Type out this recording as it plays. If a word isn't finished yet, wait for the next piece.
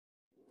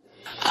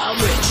I'm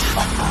rich.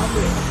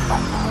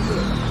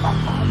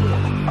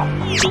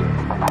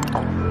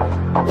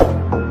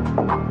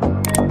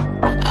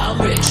 I'm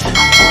rich.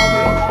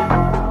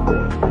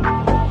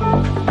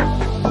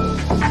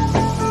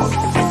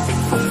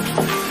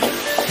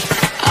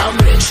 I'm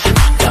rich.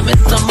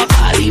 Diamonds on my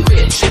body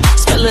rich.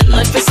 Smelling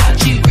like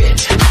Versace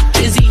rich.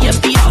 Dizzy and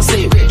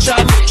Beyonce rich.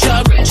 I'm rich.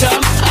 I'm rich.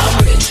 I'm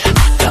rich.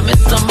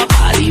 Diamonds on my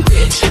body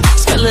rich.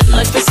 Smelling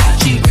like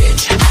Versace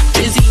rich.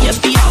 Dizzy and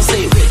Beyonce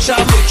rich.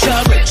 I'm rich.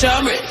 I'm rich.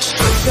 I'm rich.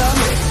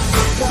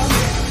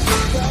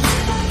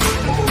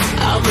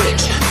 I'm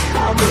rich.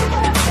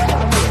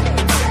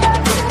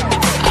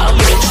 I'm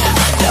rich.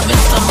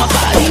 Diamonds on my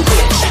body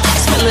rich.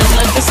 Smelling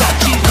like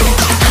Versace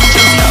rich.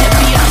 Dizzy and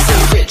Beyonce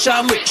rich.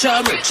 I'm rich.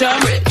 I'm rich. I'm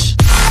rich.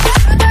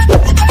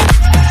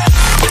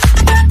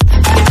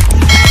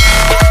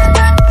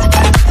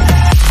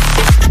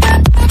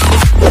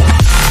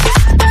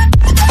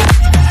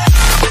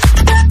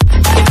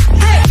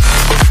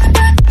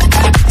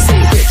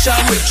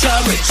 I'm rich,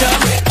 I'm rich, I'm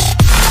rich.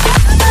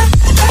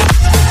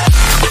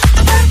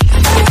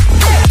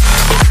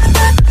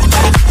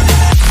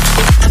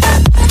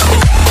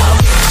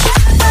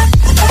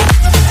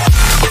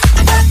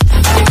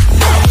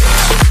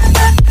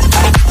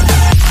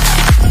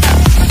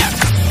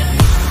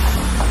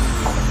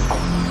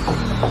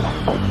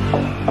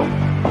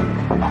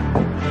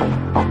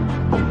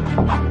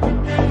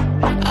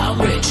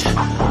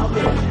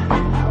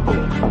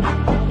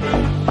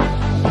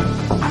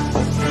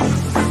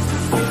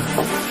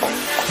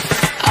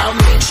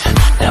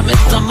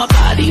 Diamonds on my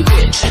body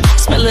rich.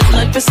 Smelling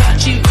like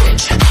Versace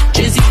rich.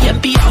 Jay-Z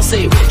and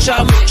Beyonce rich.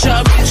 I'm rich,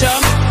 I'm rich,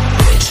 I'm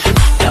rich.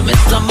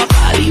 Diamonds on my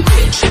body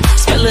rich.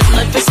 Smelling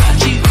like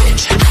Versace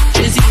rich.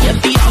 Jay-Z and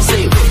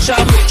Beyonce rich.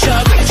 I'm rich,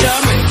 I'm rich,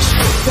 I'm rich.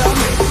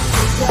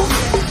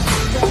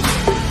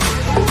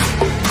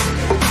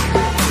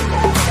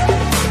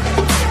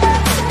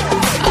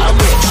 I'm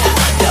rich.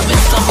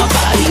 Diamonds on my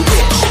body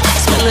rich.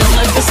 Smelling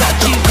like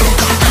Versace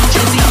rich.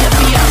 Jay-Z and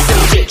Beyonce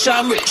rich.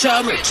 I'm rich,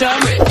 I'm rich,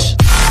 I'm rich.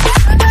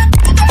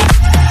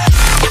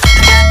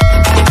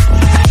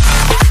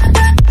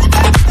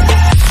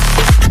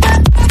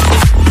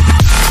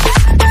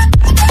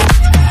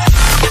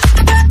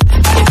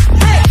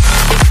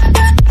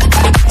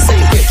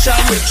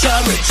 I'm rich,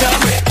 I'm rich, I'm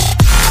rich.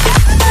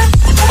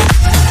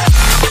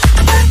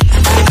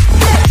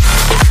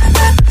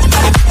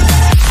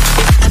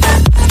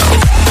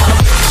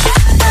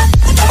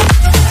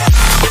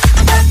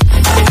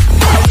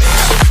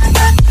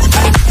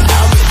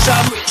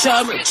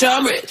 I'm rich,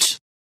 I'm rich.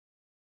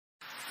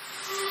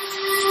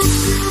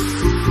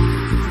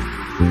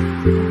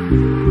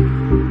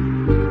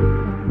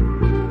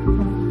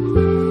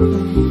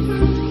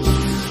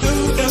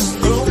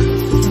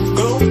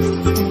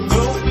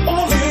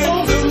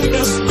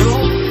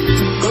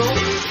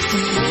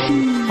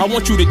 I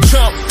want you to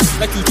jump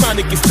like you trying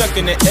to get stuck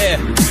in the air.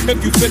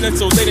 If you feeling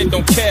so lit and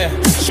don't care,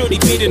 shorty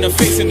beat in the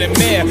face in the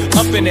mirror,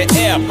 up in the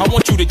air. I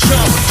want you to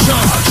jump,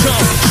 jump,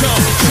 jump,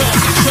 jump, jump,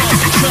 jump,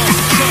 jump, jump,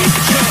 jump,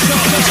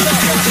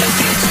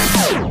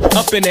 jump,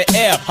 up in the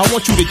air. I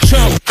want you to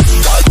jump,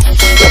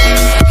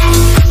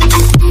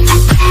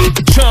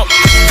 jump.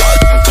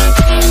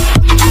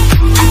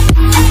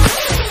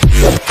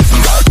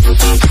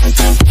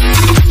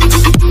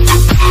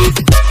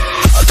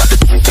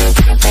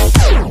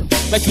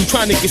 Like you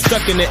trying to get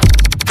stuck in it.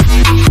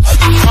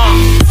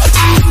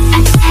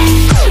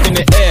 In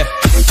the air.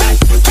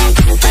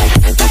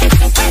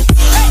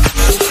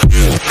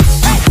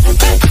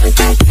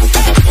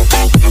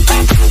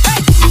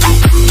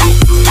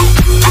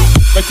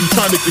 Like you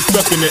trying to get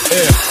stuck in the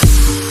air.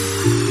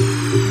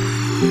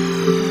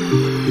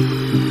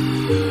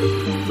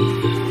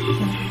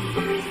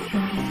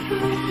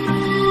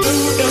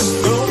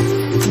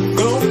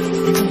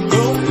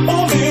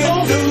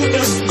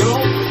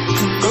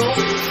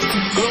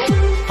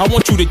 I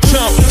want you to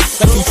jump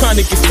like you trying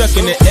to get stuck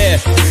in the air.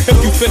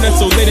 If you feeling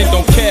so lit and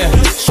don't care,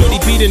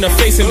 shorty beat in the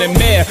face in the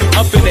mirror,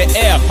 up in the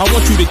air. I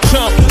want you to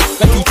jump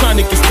like you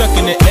trying to get stuck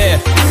in the air.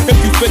 If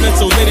you feeling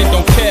so lit and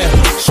don't care,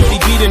 shorty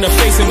beat in the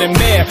face in the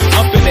mirror,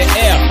 up in the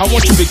air. I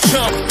want you to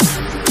jump,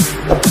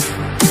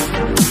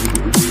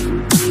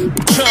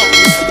 jump.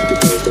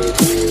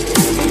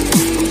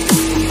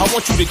 I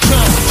want you to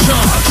jump,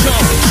 jump,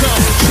 jump,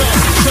 jump,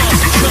 jump, jump,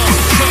 jump,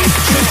 jump,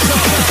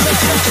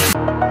 jump,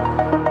 jump.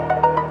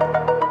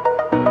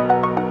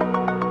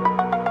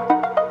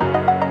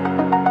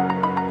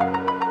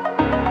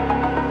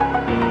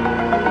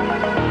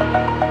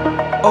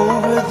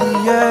 Over the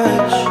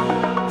edge,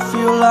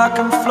 feel like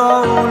I'm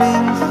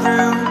floating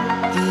through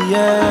the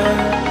air.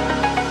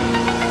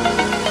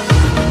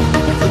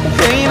 The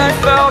pain I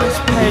felt is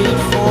paid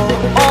for,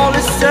 all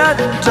is said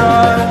and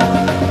done.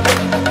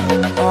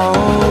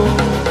 Oh,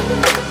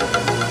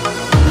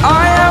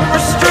 I am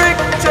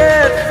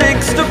restricted,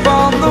 fixed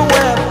upon the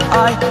web.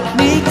 I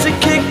need to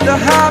kick the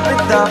habit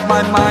that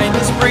my mind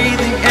is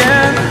breathing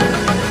in.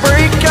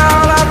 Break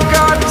out, I've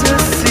got to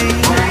see.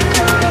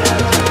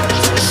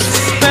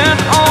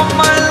 All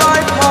my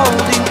life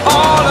holding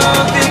all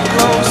of it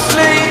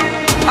closely.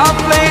 I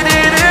played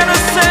it in.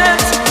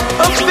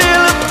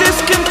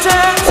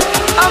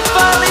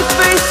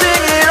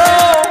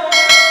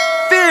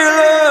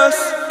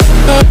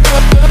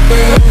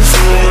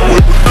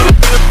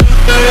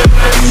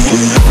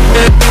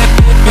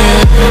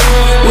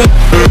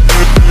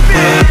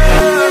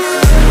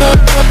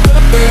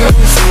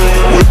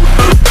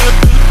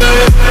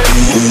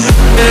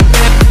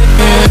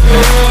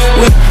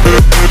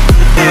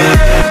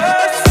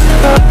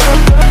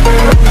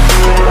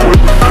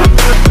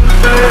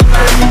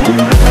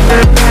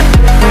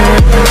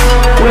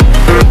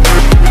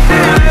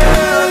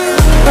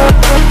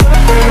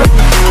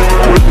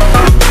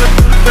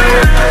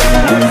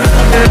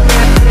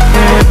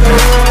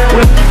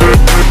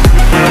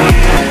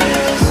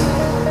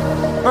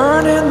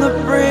 burning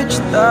the bridge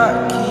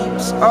that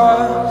keeps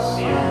us.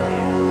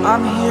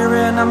 I'm here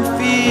and I'm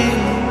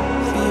feeling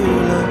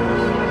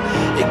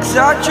fearless.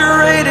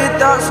 Exaggerated,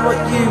 that's what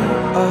you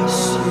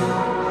assume.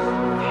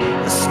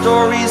 The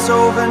story's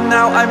over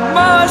now, I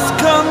must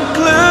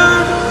conclude.